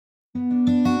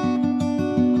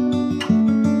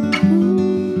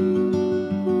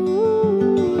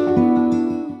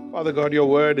Father God, your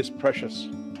word is precious.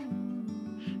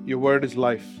 Your word is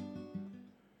life.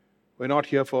 We're not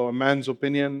here for a man's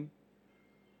opinion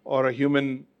or a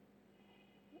human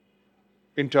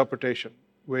interpretation.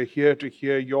 We're here to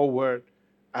hear your word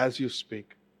as you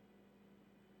speak.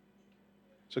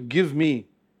 So give me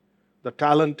the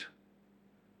talent,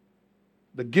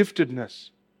 the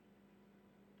giftedness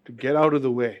to get out of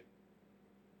the way.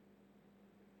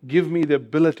 Give me the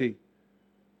ability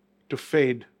to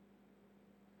fade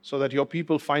so that your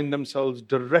people find themselves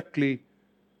directly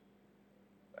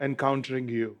encountering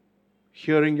you,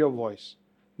 hearing your voice,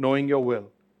 knowing your will.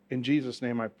 In Jesus'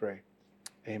 name I pray.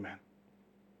 Amen.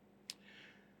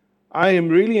 I am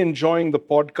really enjoying the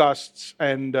podcasts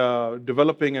and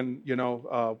developing and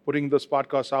putting this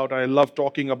podcast out. I love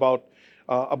talking about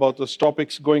those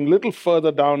topics, going a little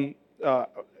further down,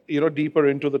 deeper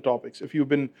into the topics. If you've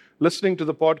been listening to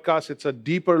the podcast, it's a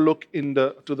deeper look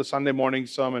to the Sunday morning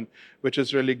sermon, which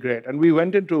is really great. And we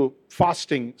went into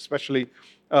fasting, especially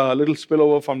a little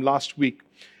spillover from last week.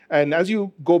 And as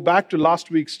you go back to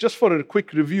last week's, just for a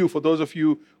quick review for those of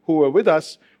you who were with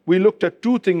us, we looked at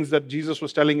two things that Jesus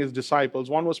was telling his disciples.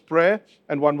 One was prayer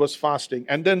and one was fasting.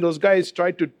 And then those guys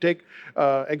tried to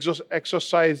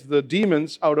exorcise the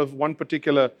demons out of one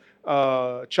particular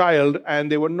child,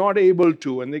 and they were not able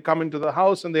to. And they come into the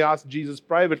house and they asked Jesus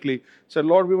privately, said,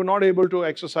 Lord, we were not able to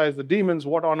exorcise the demons.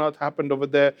 What on earth happened over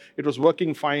there? It was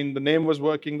working fine. The name was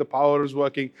working. The power was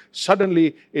working.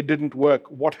 Suddenly it didn't work.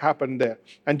 What happened there?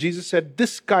 And Jesus said,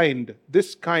 this kind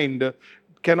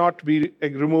cannot be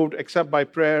removed except by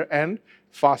prayer and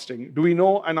fasting. Do we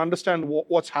know and understand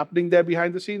what's happening there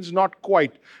behind the scenes? Not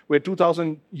quite. We're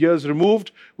 2,000 years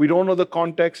removed. We don't know the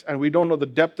context and we don't know the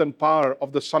depth and power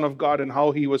of the Son of God and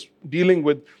how he was dealing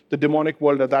with the demonic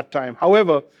world at that time.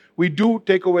 However, we do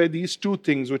take away these two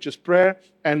things, which is prayer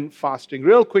and fasting.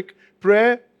 Real quick,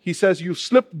 prayer, he says, you've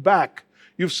slipped back.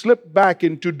 You've slipped back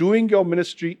into doing your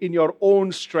ministry in your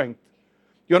own strength.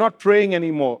 You're not praying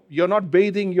anymore. You're not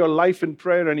bathing your life in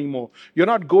prayer anymore. You're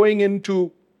not going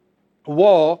into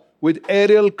war with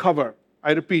aerial cover.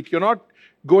 I repeat, you're not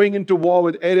going into war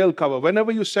with aerial cover.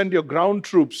 Whenever you send your ground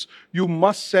troops, you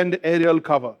must send aerial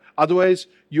cover. Otherwise,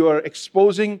 you are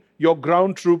exposing your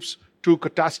ground troops to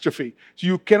catastrophe. So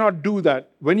you cannot do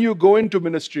that. When you go into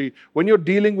ministry, when you're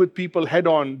dealing with people head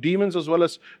on, demons as well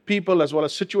as people, as well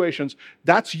as situations,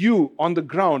 that's you on the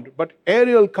ground. But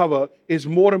aerial cover is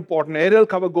more important. Aerial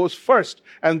cover goes first,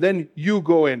 and then you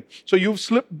go in. So you've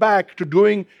slipped back to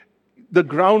doing the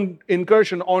ground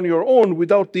incursion on your own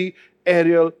without the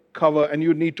aerial cover, and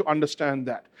you need to understand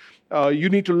that. You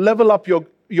need to level up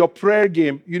your prayer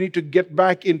game. You need to get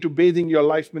back into bathing your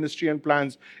life ministry and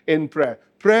plans in prayer.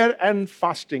 Prayer and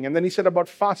fasting. And then he said about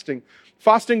fasting.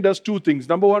 Fasting does two things.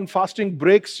 Number one, fasting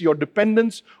breaks your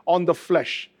dependence on the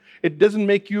flesh. It doesn't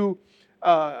make you,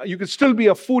 you can still be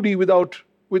a foodie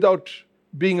without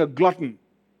being a glutton.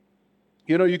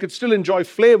 You could still enjoy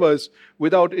flavors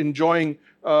without enjoying,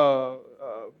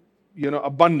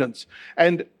 abundance.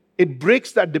 And it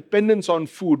breaks that dependence on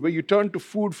food, where you turn to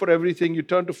food for everything, you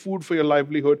turn to food for your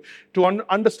livelihood, to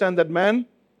understand that man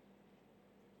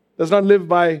does not live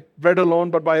by bread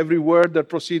alone, but by every word that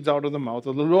proceeds out of the mouth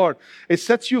of the Lord. It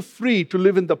sets you free to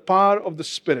live in the power of the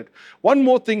Spirit. One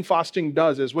more thing fasting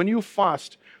does is when you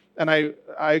fast, and I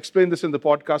explained this in the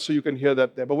podcast so you can hear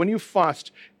that there, but when you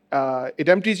fast, it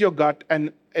empties your gut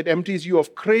and it empties you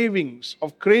of cravings,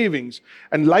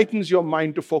 and lightens your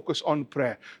mind to focus on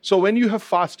prayer. So when you have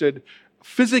fasted,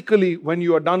 physically, when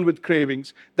you are done with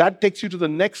cravings, that takes you to the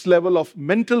next level of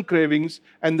mental cravings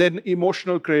and then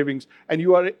emotional cravings. And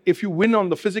if you win on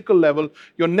the physical level,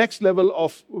 your next level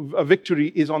of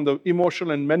victory is on the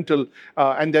emotional and mental.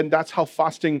 And then that's how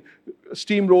fasting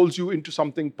steamrolls you into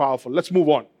something powerful. Let's move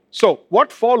on. So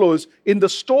what follows in the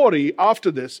story after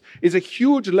this is a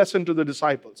huge lesson to the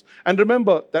disciples. And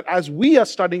remember that as we are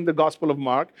studying the Gospel of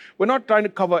Mark, we're not trying to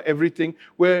cover everything.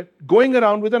 We're going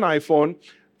around with an iPhone,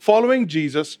 following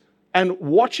Jesus, and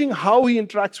watching how he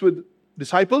interacts with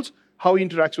disciples, how he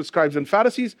interacts with scribes and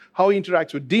Pharisees, how he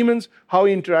interacts with demons, how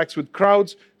he interacts with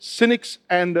crowds, cynics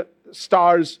and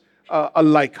stars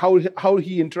alike, how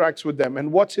he interacts with them,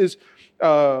 and what's his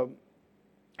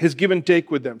give and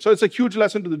take with them. So it's a huge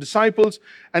lesson to the disciples.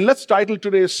 And let's title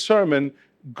today's sermon,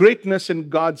 Greatness in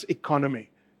God's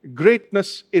Economy.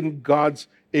 Greatness in God's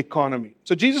economy.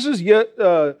 So Jesus'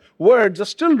 words are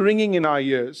still ringing in our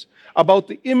ears about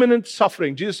the imminent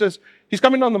suffering. Jesus says, he's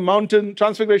coming down the mountain,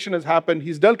 transfiguration has happened,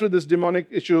 he's dealt with this demonic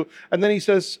issue, and then he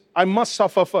says, I must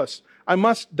suffer first. I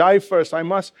must die first.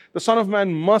 The Son of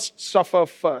Man must suffer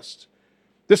first.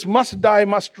 This must die,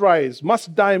 must rise.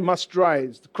 Must die, must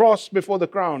rise. The cross before the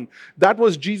crown. That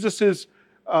was Jesus's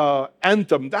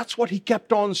anthem. That's what he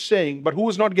kept on saying. But who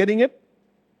was not getting it?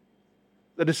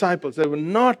 The disciples. They were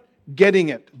not getting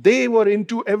it. They were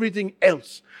into everything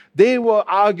else. They were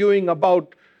arguing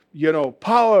about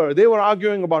power. They were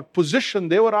arguing about position.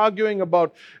 They were arguing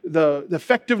about the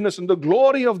effectiveness and the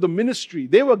glory of the ministry.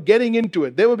 They were getting into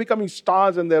it. They were becoming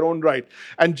stars in their own right.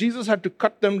 And Jesus had to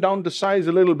cut them down to size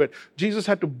a little bit. Jesus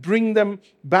had to bring them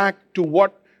back to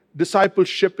what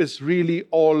discipleship is really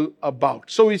all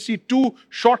about. So we see two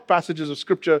short passages of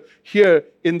scripture here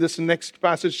in this next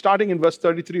passage, starting in verse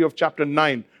 33 of chapter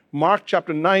 9. Mark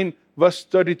chapter 9, verse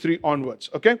 33 onwards.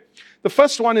 Okay? The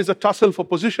first one is a tussle for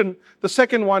position. The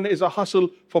second one is a hustle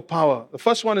for power. The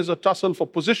first one is a tussle for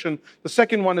position. The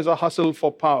second one is a hustle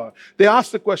for power. They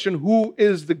ask the question, who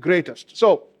is the greatest?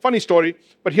 So, funny story,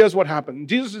 but here's what happened.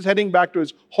 Jesus is heading back to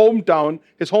his hometown.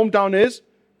 His hometown is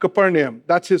Capernaum.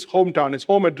 That's his hometown, his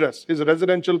home address, his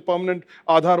residential permanent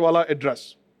Aadhaar wala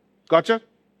address. Gotcha?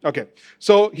 Okay.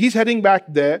 So, he's heading back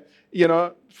there,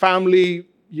 family,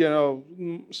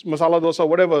 masala dosa,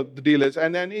 whatever the deal is.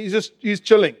 And then he's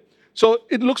chilling. So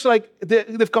it looks like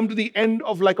they've come to the end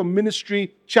of like a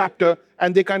ministry chapter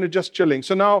and they're kind of just chilling.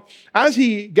 So now as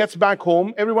he gets back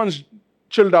home, everyone's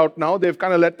chilled out now. They've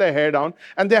kind of let their hair down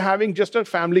and they're having just a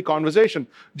family conversation.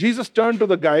 Jesus turned to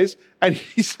the guys and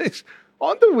he says,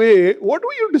 on the way, what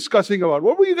were you discussing about?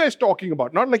 What were you guys talking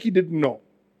about? Not like he didn't know.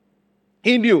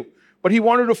 He knew. But he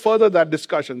wanted to further that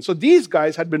discussion. So these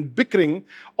guys had been bickering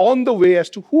on the way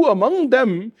as to who among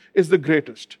them is the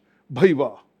greatest.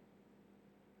 Bhaiwa.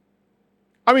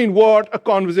 I mean, what a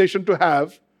conversation to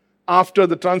have after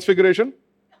the transfiguration,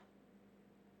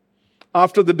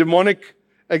 after the demonic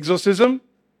exorcism,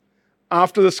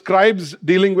 after the scribes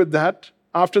dealing with that,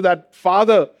 after that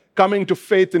father coming to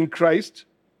faith in Christ.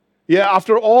 Yeah,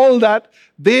 after all that,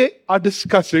 they are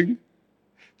discussing.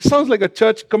 Sounds like a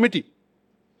church committee.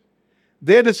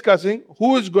 They're discussing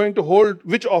who is going to hold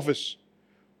which office.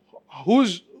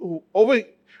 Who's over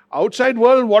outside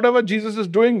world, whatever Jesus is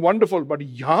doing, wonderful. But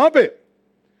yahan pe,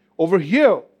 over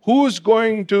here, who's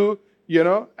going to,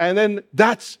 and then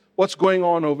that's what's going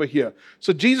on over here.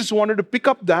 So Jesus wanted to pick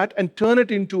up that and turn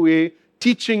it into a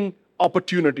teaching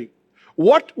opportunity.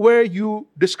 What were you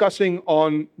discussing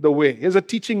on the way? Here's a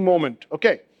teaching moment,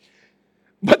 okay?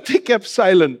 But they kept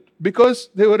silent because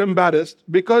they were embarrassed,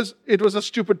 because it was a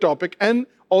stupid topic, and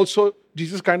also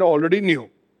Jesus kind of already knew.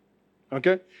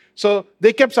 Okay? So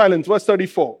they kept silent. Verse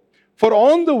 34. For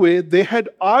on the way they had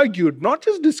argued, not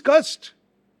just discussed,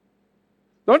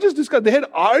 they had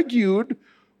argued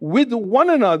with one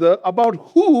another about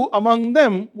who among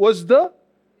them was the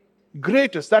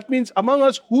greatest. That means among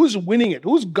us, who's winning it,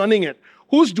 who's gunning it,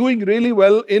 who's doing really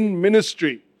well in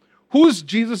ministry, who's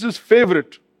Jesus'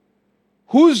 favorite,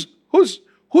 who's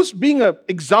being an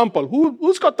example,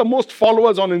 who's got the most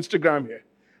followers on Instagram here,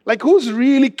 like who's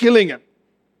really killing it,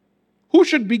 who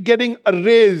should be getting a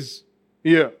raise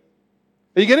here.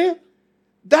 Are you getting it?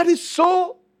 That is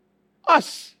so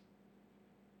us,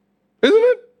 isn't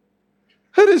it?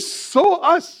 It is so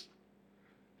us.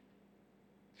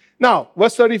 Now,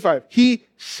 verse 35, he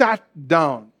sat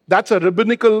down. That's a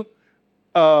rabbinical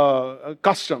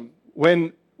custom.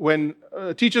 When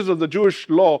teachers of the Jewish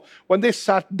law, when they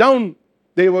sat down,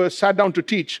 they were sat down to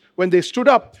teach. When they stood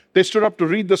up to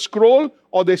read the scroll,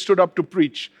 or they stood up to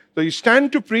preach. So you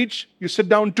stand to preach, you sit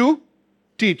down to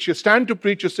teach. You stand to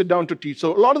preach, you sit down to teach.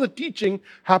 So a lot of the teaching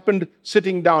happened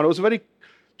sitting down. It was a very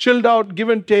chilled out, give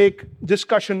and take,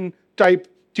 discussion type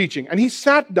teaching. And he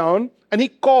sat down and he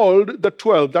called the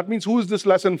 12. That means who is this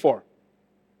lesson for?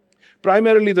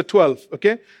 Primarily the 12,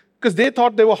 okay? Because they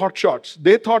thought they were hot shots.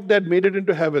 They thought they'd made it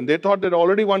into heaven. They thought that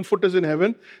already one foot is in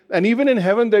heaven. And even in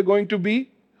heaven, they're going to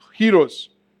be heroes.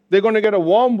 They're going to get a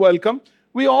warm welcome.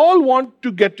 We all want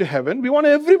to get to heaven. We want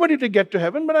everybody to get to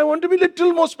heaven. But I want to be a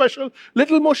little more special,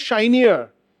 little more shinier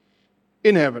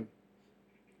in heaven.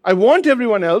 I want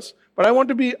everyone else, but I want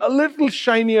to be a little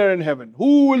shinier in heaven.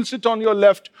 Who will sit on your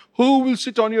left? Who will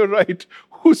sit on your right?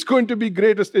 Who's going to be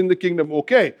greatest in the kingdom?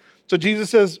 Okay. So Jesus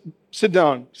says, sit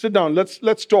down,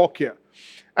 let's talk here.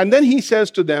 And then he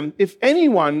says to them, if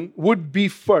anyone would be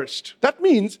first, that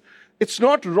means it's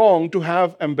not wrong to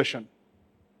have ambition.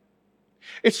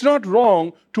 It's not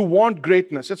wrong to want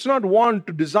greatness. It's not wrong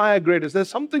to desire greatness. There's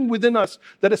something within us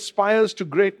that aspires to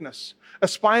greatness,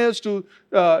 aspires to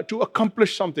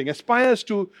accomplish something, aspires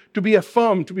to be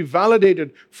affirmed, to be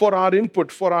validated for our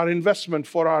input, for our investment,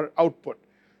 for our output.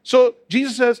 So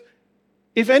Jesus says,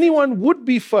 if anyone would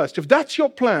be first, if that's your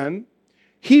plan,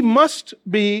 he must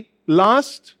be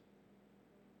last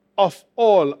of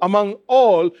all. Among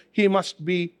all, he must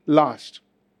be last.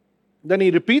 Then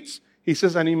he repeats, he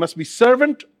says, and he must be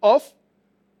servant of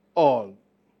all.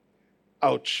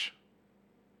 Ouch.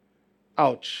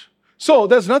 Ouch. So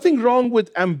there's nothing wrong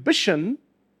with ambition,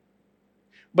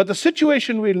 but the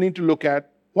situation we'll need to look at,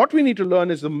 what we need to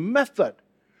learn is the method.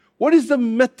 What is the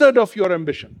method of your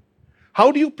ambition?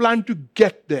 How do you plan to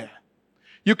get there?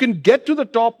 You can get to the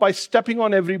top by stepping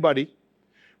on everybody,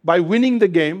 by winning the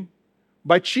game,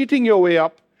 by cheating your way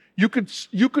up. You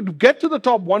could get to the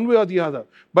top one way or the other.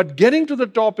 But getting to the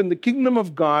top in the kingdom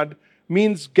of God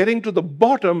means getting to the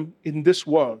bottom in this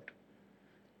world.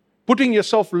 Putting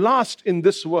yourself last in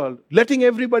this world. Letting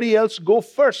everybody else go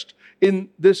first in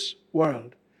this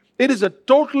world. It is a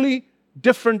totally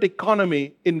different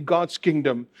economy in God's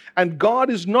kingdom. And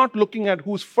God is not looking at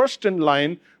who's first in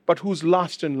line, but who's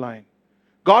last in line.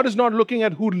 God is not looking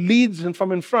at who leads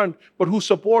from in front, but who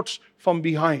supports from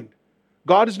behind.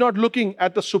 God is not looking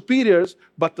at the superiors,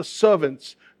 but the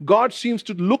servants. God seems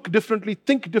to look differently,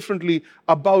 think differently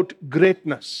about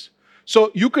greatness.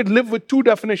 So you could live with two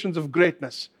definitions of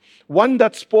greatness. One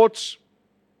that sports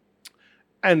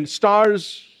and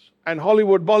stars and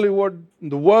Hollywood, Bollywood,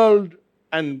 the world,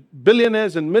 and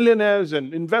billionaires and millionaires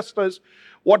and investors,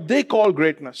 what they call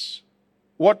greatness.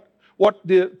 What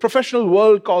the professional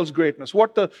world calls greatness.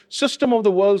 What the system of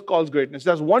the world calls greatness.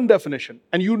 That's one definition.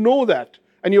 And you know that.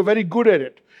 And you're very good at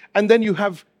it. And then you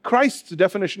have Christ's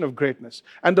definition of greatness.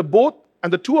 And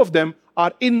the two of them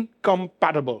are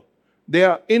incompatible. They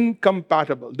are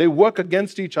incompatible. They work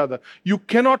against each other. You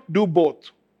cannot do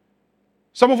both.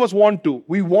 Some of us want to.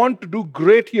 We want to do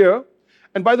great here.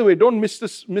 And by the way, don't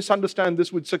misunderstand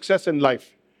this with success in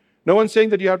life. No one's saying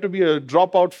that you have to be a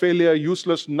dropout, failure,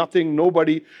 useless, nothing,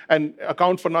 nobody, and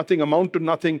account for nothing, amount to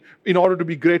nothing in order to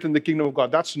be great in the kingdom of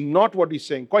God. That's not what he's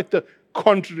saying. Quite the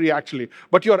contrary, actually.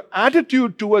 But your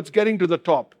attitude towards getting to the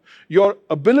top, your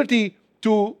ability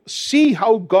to see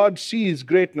how God sees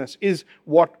greatness is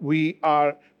what we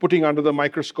are putting under the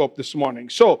microscope this morning.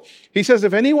 So, he says,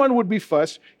 if anyone would be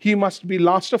first, he must be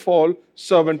last of all,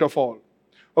 servant of all.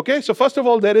 Okay, so first of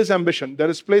all, there is ambition. There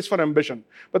is place for ambition.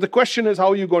 But the question is,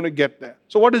 how are you going to get there?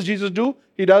 So what does Jesus do?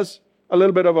 He does a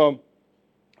little bit of an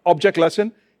object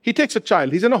lesson. He takes a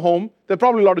child. He's in a home. There are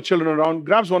probably a lot of children around.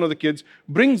 Grabs one of the kids,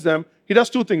 brings them. He does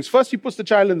two things. First, he puts the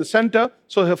child in the center,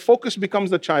 so her focus becomes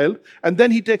the child. And then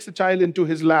he takes the child into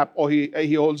his lap, or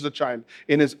he holds the child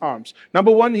in his arms.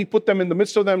 Number one, he put them in the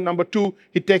midst of them. Number two,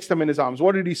 he takes them in his arms.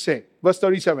 What did he say? Verse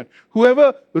 37.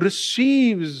 Whoever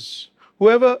receives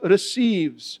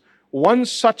one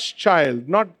such child,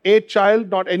 not a child,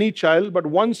 not any child, but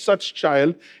one such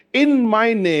child, in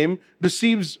my name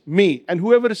receives me. And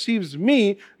whoever receives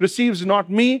me receives not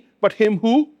me, but him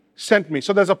who sent me.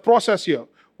 So there's a process here.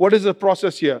 What is the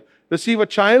process here? Receive a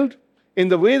child. In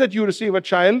the way that you receive a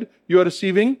child, you are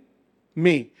receiving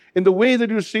me. In the way that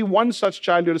you receive one such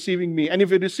child, you're receiving me. And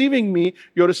if you're receiving me,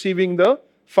 you're receiving the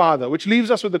Father. Which leaves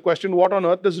us with the question, what on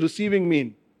earth does receiving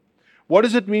mean? What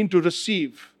does it mean to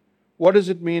receive? What does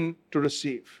it mean to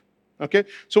receive? Okay?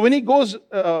 So when he goes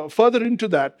further into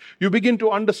that, you begin to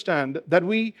understand that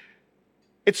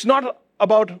it's not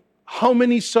about how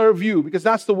many serve you, because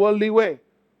that's the worldly way.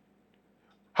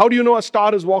 How do you know a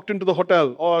star has walked into the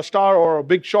hotel, or a star or a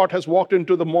big shot has walked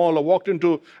into the mall, or walked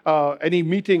into any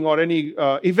meeting or any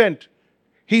event?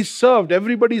 He's served.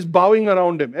 Everybody's bowing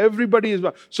around him.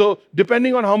 So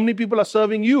depending on how many people are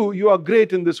serving you, you are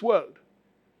great in this world.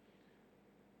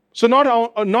 So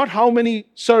not how many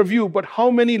serve you, but how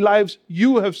many lives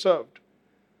you have served.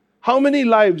 How many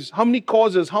lives, how many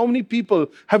causes, how many people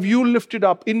have you lifted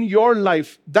up in your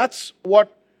life? That's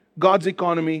what God's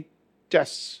economy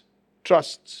tests,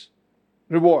 trusts,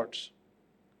 rewards.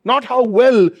 Not how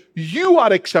well you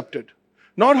are accepted.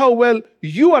 Not how well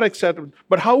you are accepted,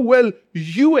 but how well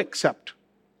you accept.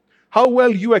 How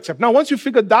well you accept. Now, once you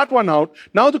figure that one out,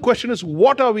 now the question is,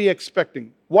 what are we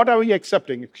expecting? What are we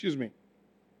accepting? Excuse me.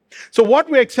 So what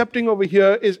we're accepting over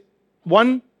here is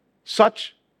one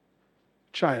such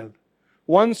child.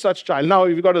 One such child. Now,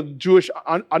 if you've got a Jewish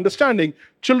understanding,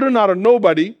 children are a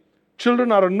nobody.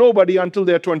 Children are a nobody until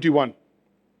they're 21.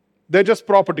 They're just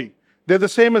property. They're the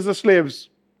same as the slaves.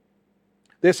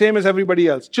 They're same as everybody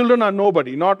else. Children are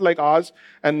nobody, not like ours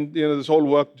and this whole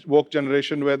woke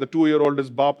generation where the 2-year-old is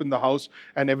bop in the house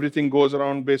and everything goes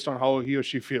around based on how he or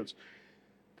she feels.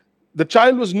 The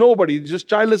child was nobody. This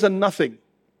child is a nothing.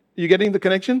 You getting the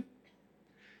connection?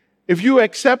 If you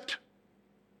accept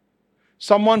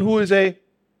someone who is a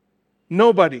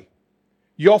nobody,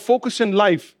 your focus in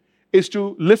life is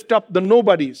to lift up the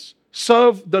nobodies,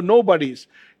 serve the nobodies.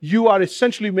 You are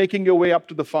essentially making your way up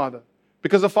to the Father.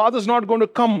 Because the Father's not going to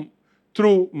come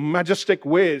through majestic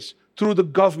ways, through the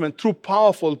government, through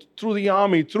powerful, through the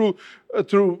army, through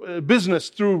business,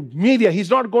 through media. He's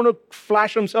not going to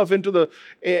flash himself into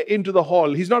the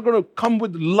hall. He's not going to come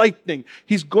with lightning.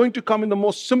 He's going to come in the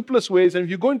most simplest ways. And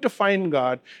if you're going to find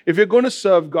God, if you're going to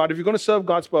serve God, if you're going to serve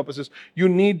God's purposes, you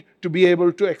need to be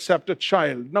able to accept a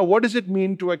child. Now, what does it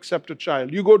mean to accept a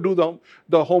child? You go do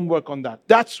the homework on that.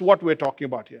 That's what we're talking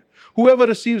about here. Whoever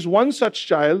receives one such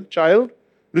child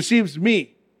receives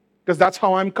me, because that's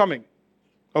how I'm coming.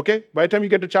 Okay? By the time you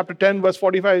get to chapter 10, verse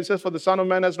 45, it says, "For the Son of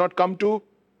Man has not come to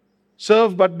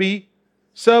serve, but be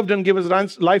served and give his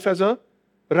life as a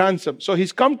ransom." So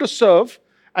he's come to serve.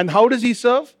 And how does he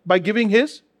serve? By giving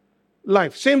his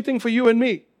life. Same thing for you and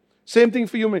me. Same thing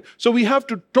for you and me. So we have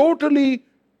to totally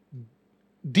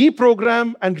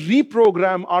deprogram and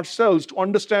reprogram ourselves to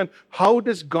understand, how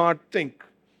does God think?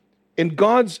 In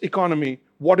God's economy,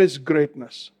 what is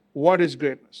greatness? What is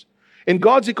greatness? In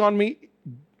God's economy,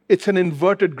 it's an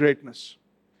inverted greatness.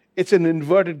 It's an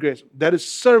inverted greatness. There is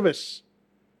service.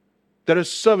 There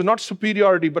is service, not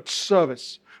superiority, but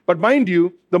service. But mind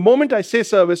you, the moment I say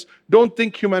service, don't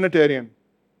think humanitarian.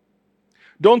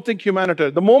 Don't think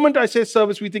humanitarian. The moment I say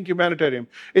service, we think humanitarian.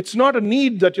 It's not a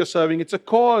need that you're serving, it's a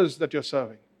cause that you're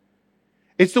serving.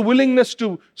 It's the willingness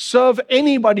to serve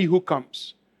anybody who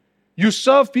comes. You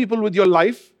serve people with your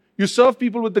life, you serve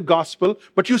people with the gospel,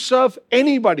 but you serve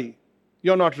anybody.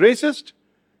 You're not racist.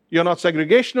 You're not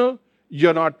segregational.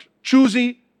 You're not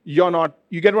choosy. You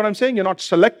get what I'm saying? You're not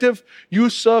selective. You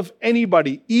serve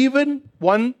anybody, even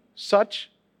one such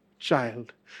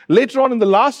child. Later on in the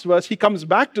last verse, he comes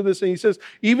back to this and he says,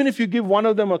 even if you give one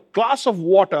of them a glass of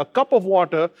water, a cup of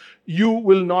water, you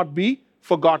will not be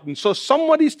forgotten. So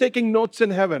somebody's taking notes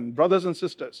in heaven, brothers and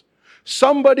sisters.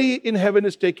 Somebody in heaven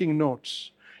is taking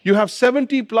notes. You have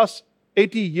 70 plus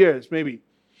 80 years, maybe,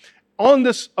 on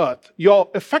this earth. Your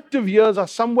effective years are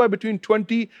somewhere between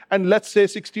 20 and let's say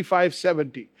 65,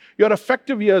 70. Your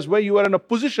effective years where you are in a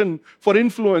position for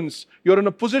influence, you're in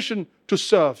a position to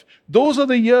serve. Those are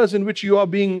the years in which you are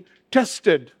being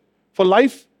tested. For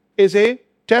life is a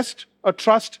test, a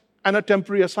trust, and a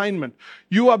temporary assignment.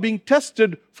 You are being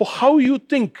tested for how you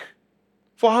think.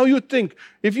 For how you think.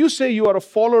 If you say you are a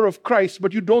follower of Christ,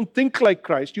 but you don't think like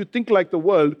Christ, you think like the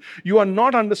world, you are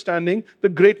not understanding the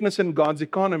greatness in God's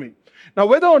economy. Now,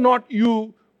 whether or not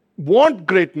you want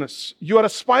greatness, you are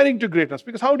aspiring to greatness,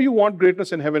 because how do you want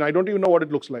greatness in heaven? I don't even know what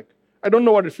it looks like. I don't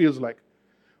know what it feels like.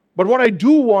 But what I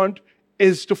do want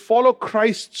is to follow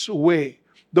Christ's way,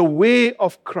 the way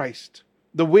of Christ,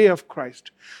 the way of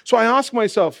Christ. So I ask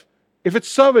myself, if it's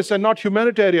service and not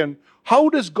humanitarian, how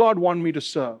does God want me to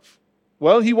serve?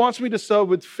 Well, he wants me to serve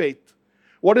with faith.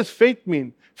 What does faith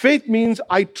mean? Faith means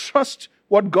I trust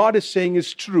what God is saying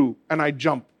is true and I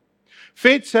jump.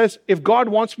 Faith says, if God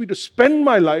wants me to spend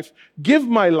my life, give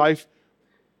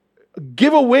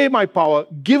away my power,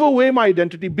 give away my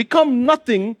identity, become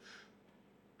nothing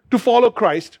to follow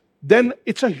Christ, then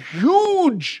it's a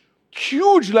huge,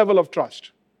 huge level of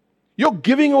trust. You're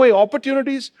giving away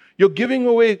opportunities, you're giving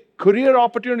away career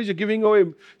opportunities, you're giving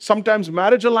away sometimes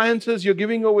marriage alliances, you're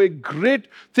giving away great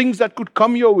things that could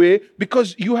come your way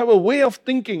because you have a way of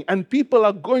thinking and people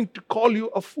are going to call you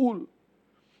a fool.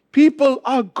 People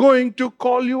are going to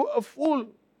call you a fool.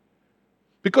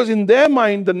 Because in their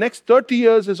mind, the next 30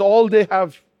 years is all they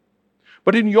have.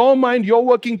 But in your mind, you're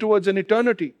working towards an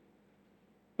eternity.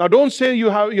 Now, don't say you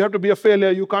have to be a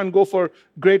failure, you can't go for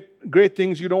great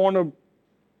things, you don't want to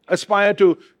aspire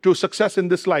to success in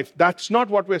this life. That's not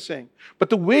what we're saying. But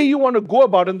the way you want to go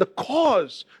about it, and the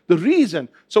cause, the reason.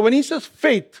 So when he says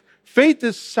faith, faith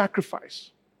is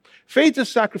sacrifice. Faith is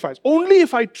sacrifice. Only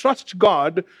if I trust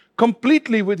God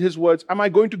completely with his words am I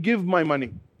going to give my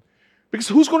money. Because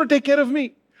who's going to take care of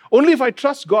me? Only if I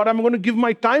trust God, I'm going to give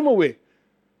my time away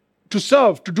to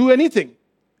serve, to do anything.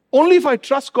 Only if I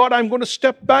trust God, I'm going to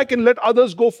step back and let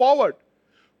others go forward.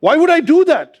 Why would I do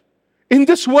that? In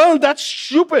this world, that's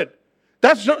stupid.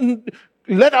 That's not,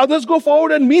 let others go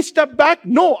forward and me step back?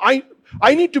 No, I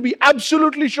need to be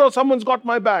absolutely sure someone's got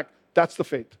my back. That's the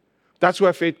faith. That's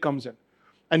where faith comes in.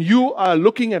 And you are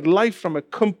looking at life from a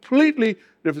completely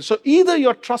different. So either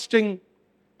you're trusting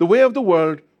the way of the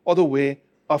world or the way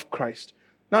of Christ.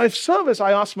 Now, if service,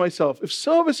 I ask myself, if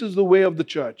service is the way of the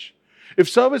church, if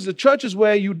service, the church is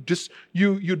where you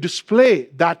display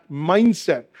that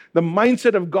mindset, the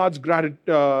mindset of God's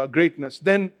greatness,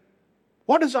 then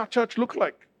what does our church look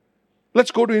like?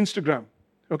 Let's go to Instagram,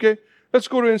 okay? Let's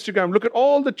go to Instagram. Look at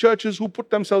all the churches who put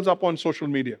themselves up on social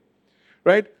media,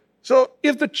 right? So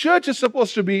if the church is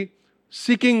supposed to be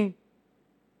seeking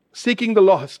the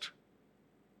lost,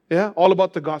 yeah, all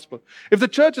about the gospel. If the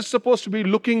church is supposed to be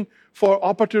looking for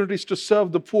opportunities to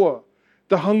serve the poor,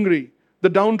 the hungry, the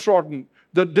downtrodden,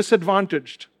 the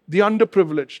disadvantaged, the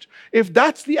underprivileged. If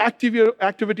that's the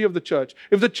activity of the church,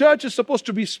 if the church is supposed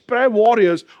to be prayer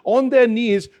warriors on their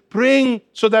knees praying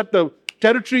so that the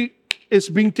territory is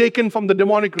being taken from the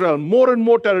demonic realm, more and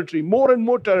more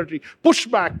territory, push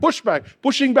back,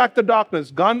 pushing back the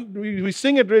darkness. We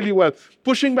sing it really well.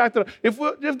 Pushing back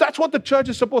if that's what the church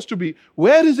is supposed to be,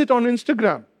 where is it on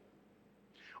Instagram?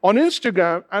 On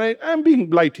Instagram, and I'm being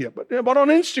light here, but on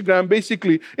Instagram,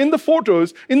 basically, in the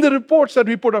photos, in the reports that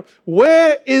we put up,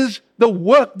 where is the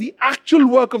work, the actual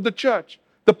work of the church?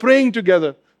 The praying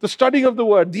together, the studying of the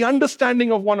word, the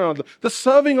understanding of one another, the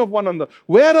serving of one another.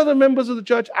 Where are the members of the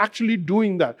church actually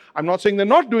doing that? I'm not saying they're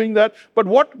not doing that, but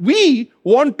what we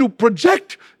want to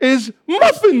project is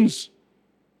muffins.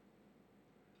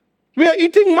 We are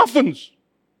eating muffins,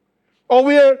 or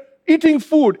we are eating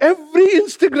food. Every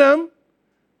Instagram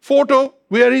photo,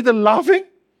 we are either laughing,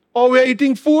 or we are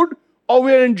eating food, or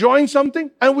we are enjoying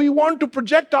something, and we want to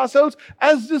project ourselves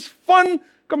as this fun.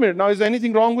 Come here. Now, is there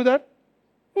anything wrong with that?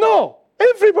 No.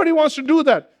 Everybody wants to do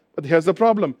that. But here's the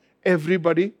problem.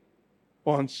 Everybody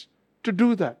wants to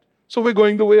do that. So we're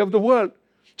going the way of the world.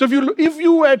 So if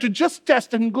you were to just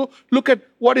test and go look at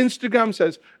what Instagram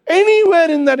says,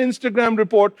 anywhere in that Instagram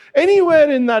report, anywhere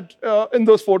in that in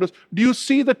those photos, do you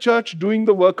see the church doing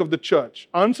the work of the church?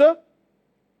 Answer?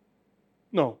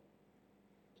 No.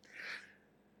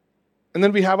 And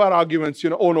then we have our arguments,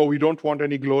 oh no, we don't want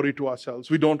any glory to ourselves.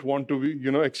 We don't want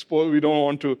to, expose. We don't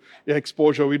want to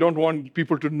exposure. We don't want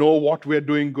people to know what we're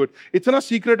doing good. It's in a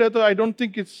secret. I don't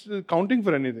think it's counting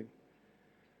for anything.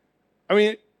 I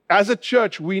mean, as a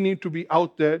church, we need to be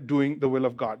out there doing the will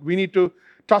of God. We need to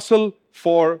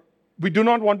we do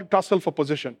not want to tussle for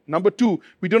position. Number 2,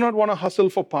 we do not want to hustle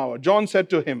for power. John said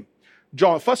to him,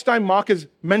 first time Mark is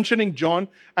mentioning John,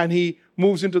 and he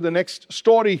moves into the next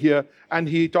story here, and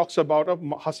he talks about a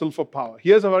hustle for power.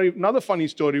 Here's another funny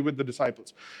story with the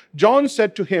disciples. John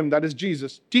said to him, that is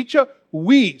Jesus, "Teacher,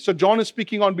 so John is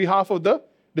speaking on behalf of the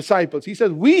disciples. He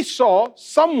says, we saw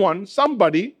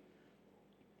somebody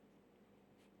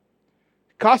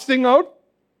casting out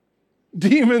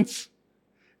demons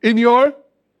in your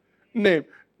name."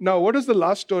 Now, what is the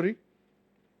last story?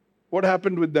 What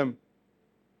happened with them?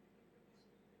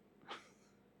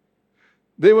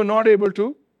 They were not able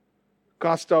to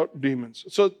cast out demons.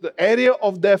 So the area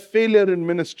of their failure in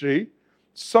ministry,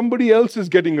 somebody else is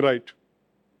getting right.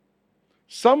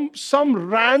 Some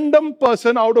random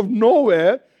person out of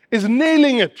nowhere is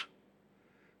nailing it.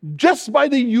 Just by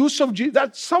the use of Jesus,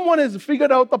 that someone has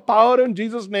figured out the power in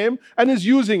Jesus' name and is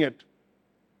using it.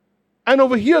 And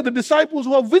over here, the disciples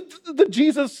who are with the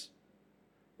Jesus,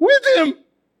 with him,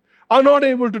 are not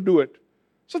able to do it.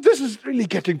 So this is really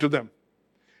getting to them.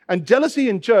 And jealousy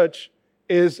in church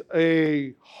is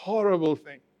a horrible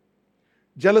thing.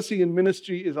 Jealousy in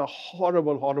ministry is a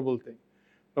horrible, horrible thing.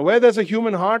 Now, where there's a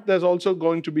human heart, there's also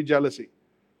going to be jealousy.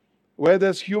 Where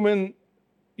there's human,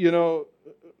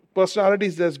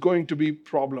 personalities, there's going to be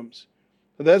problems.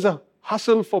 There's a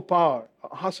hustle for power.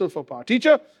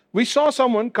 Teacher, we saw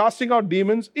someone casting out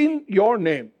demons in your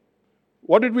name.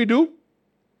 What did we do?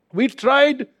 We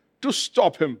tried to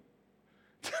stop him.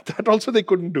 That also they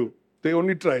couldn't do. They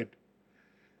only tried.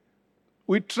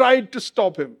 We tried to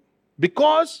stop him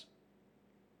because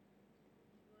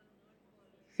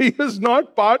he is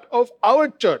not part of our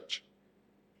church.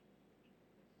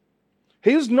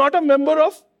 He is not a member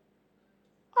of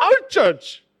our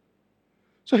church.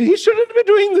 So he shouldn't be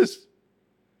doing this.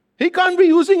 He can't be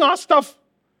using our stuff,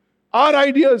 our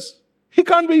ideas. He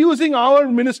can't be using our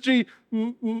ministry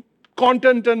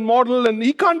content and model, and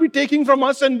he can't be taking from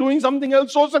us and doing something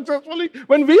else so successfully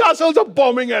when we ourselves are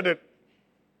bombing at it.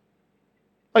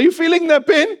 Are you feeling their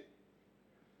pain?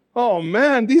 Oh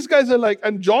man, these guys are like,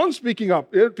 and John speaking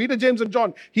up, Peter, James, and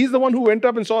John, he's the one who went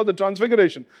up and saw the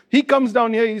transfiguration. He comes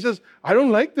down here, he says, I don't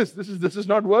like this. This is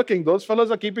not working. Those fellows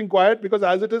are keeping quiet because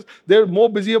as it is, they're more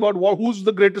busy about who's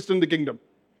the greatest in the kingdom.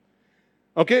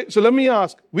 Okay, so let me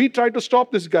ask, we tried to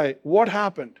stop this guy. What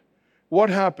happened?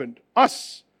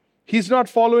 Us. He's not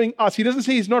following us. He doesn't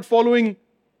say he's not following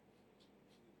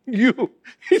you.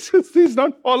 He says he's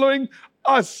not following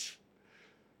us.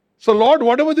 So Lord,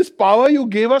 whatever this power you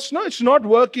gave us, no, it's not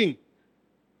working.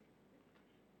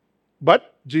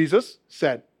 But Jesus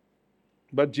said,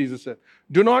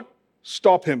 do not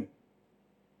stop him.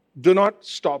 Do not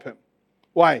stop him.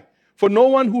 Why? For no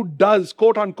one who does,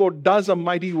 quote unquote, does a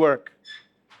mighty work.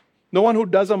 No one who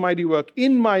does a mighty work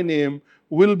in my name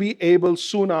will be able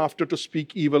soon after to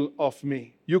speak evil of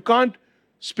me. You can't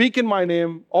speak in my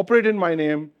name, operate in my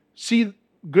name, see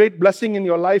great blessing in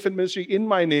your life and ministry in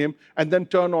my name, and then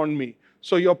turn on me.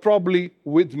 so you're probably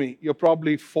with me. You're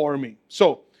probably for me.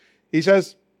 So he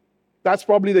says, that's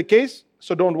probably the case,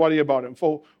 so don't worry about him.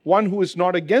 For one who is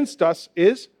not against us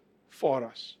is for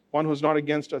us. One who is not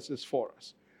against us is for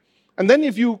us. And then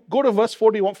if you go to verse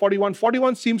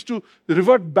 41 seems to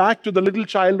revert back to the little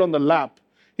child on the lap.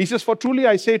 He says, for truly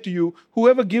I say to you,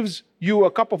 whoever gives you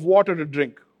a cup of water to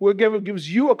drink, whoever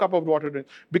gives you a cup of water to drink,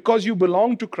 because you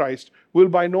belong to Christ, will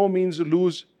by no means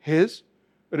lose his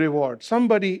reward.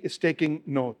 Somebody is taking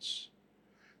notes.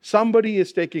 Somebody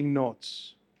is taking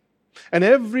notes. And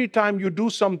every time you do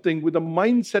something with the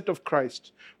mindset of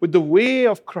Christ, with the way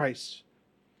of Christ,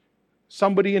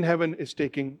 somebody in heaven is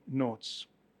taking notes.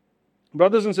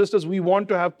 Brothers and sisters, we want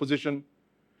to have position.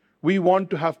 We want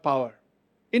to have power.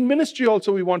 In ministry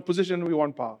also, we want position, we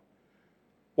want power.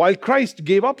 While Christ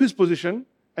gave up his position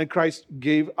and Christ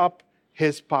gave up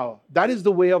his power. That is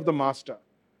the way of the master.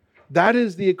 That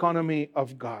is the economy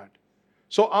of God.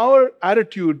 So our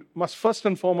attitude must first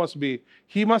and foremost be,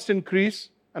 he must increase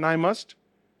and I must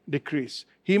decrease.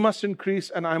 He must increase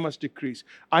and I must decrease.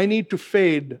 I need to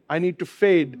fade. I need to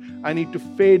fade. I need to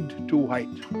fade to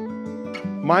white.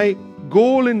 My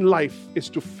goal in life is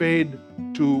to fade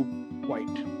to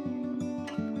white.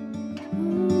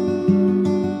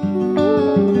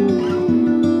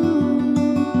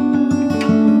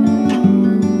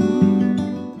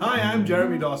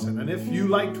 Jeremy Dawson, and if you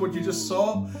liked what you just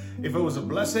saw, if it was a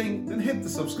blessing, then hit the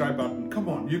subscribe button. Come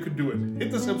on, you can do it.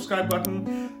 Hit the subscribe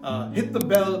button, hit the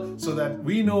bell so that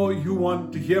we know you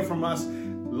want to hear from us.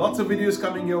 Lots of videos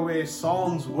coming your way,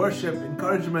 songs, worship,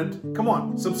 encouragement. Come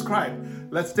on, subscribe.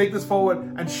 Let's take this forward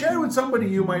and share with somebody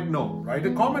you might know. Write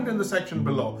a comment in the section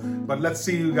below. But let's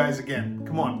see you guys again.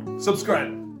 Come on,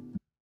 subscribe.